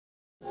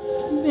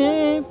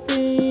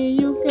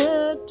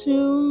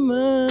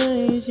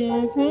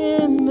hands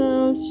in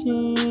those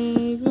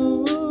jeans.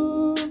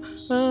 Ooh,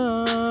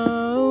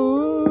 oh,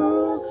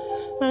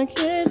 I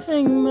can't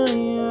take my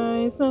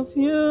eyes off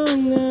you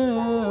now.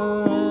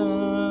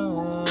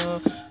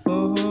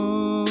 Ooh,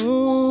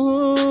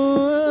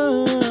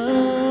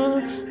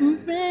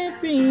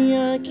 baby,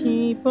 I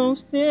keep on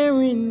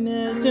staring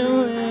at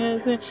your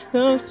ass in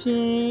those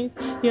jeans.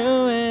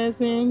 Your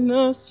ass in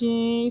those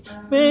jeans.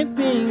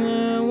 Baby,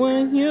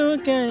 when you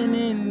got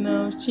in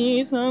those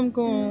jeans, I'm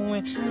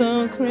going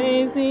so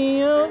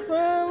crazy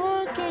over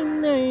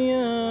looking at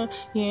you.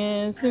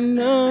 Yes, in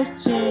those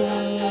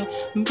jeans.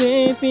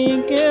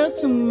 Baby girl,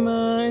 too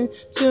much,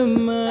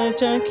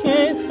 I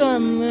can't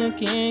stop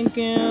looking,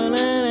 girl,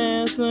 that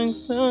ass looks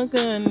so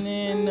good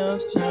in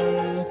those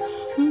jeans.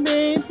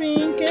 Baby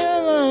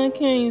girl, I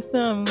can't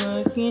stop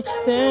looking,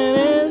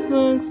 that ass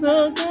looks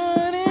so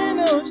good in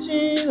those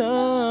jeans.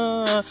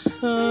 Oh,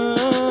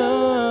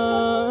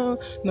 oh,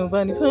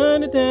 nobody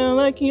put it down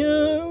like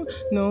you,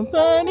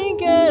 nobody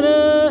got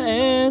a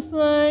ass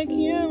like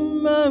you,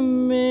 my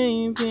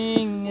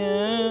baby.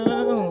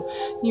 Oh,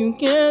 you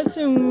got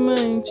too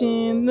much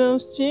in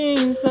those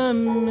jeans.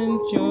 I'm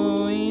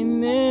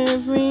enjoying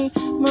every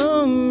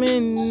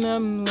moment.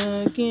 I'm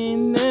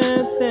looking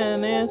at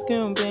that ass,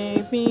 girl,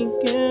 baby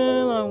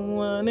girl. I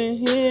wanna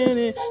hit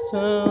it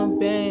so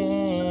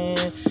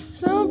bad,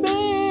 so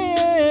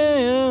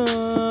bad.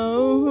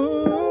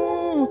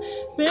 Oh,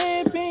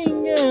 baby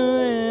girl,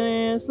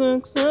 that ass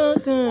looks so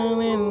good.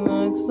 It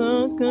looks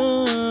so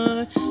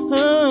good.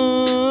 Oh,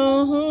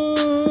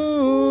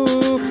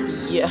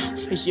 yeah.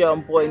 It's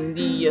young boy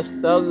Nia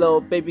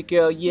Solo, baby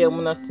girl. Yeah,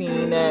 when I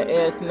seen that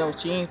ass in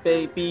those jeans,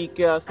 baby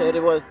girl, I said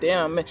it was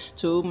damn man,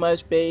 too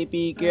much,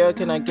 baby girl.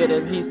 Can I get a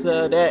piece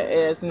of that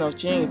ass in those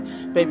jeans?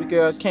 Baby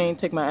girl, can't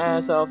take my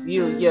ass off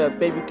you. Yeah,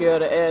 baby girl,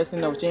 the ass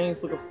in those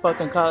jeans look a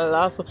fucking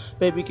colossal.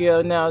 Baby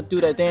girl, now do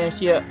that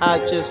dance. Yeah, I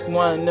just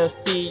wanna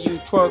see you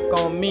twerk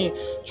on me,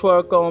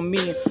 twerk on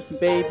me.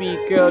 Baby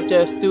girl,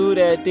 just do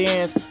that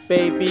dance.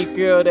 Baby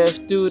girl,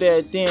 just do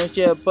that dance.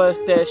 Yeah,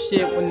 bust that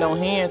shit with no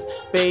hands.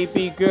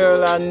 Baby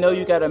girl, I know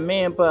you got a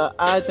man, but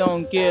I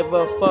don't give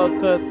a fuck,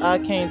 cause I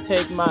can't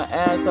take my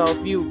ass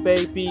off you,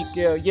 baby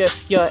girl. Yeah,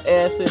 your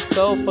ass is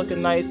so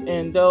fucking nice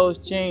in those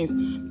jeans.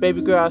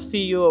 Baby girl, I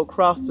see you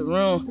across the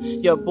room.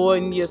 Your boy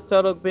Nia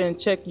Solo been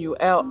checking you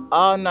out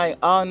all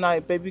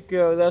night, baby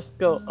girl, let's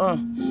go.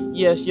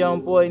 Yes,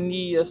 young boy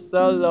Nia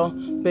Solo.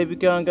 Baby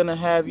girl, I'm gonna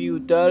have you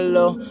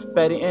dolo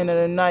by the end of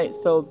the night,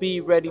 so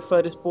be ready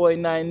for this boy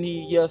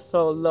Nia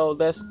Solo.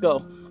 Let's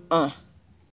go.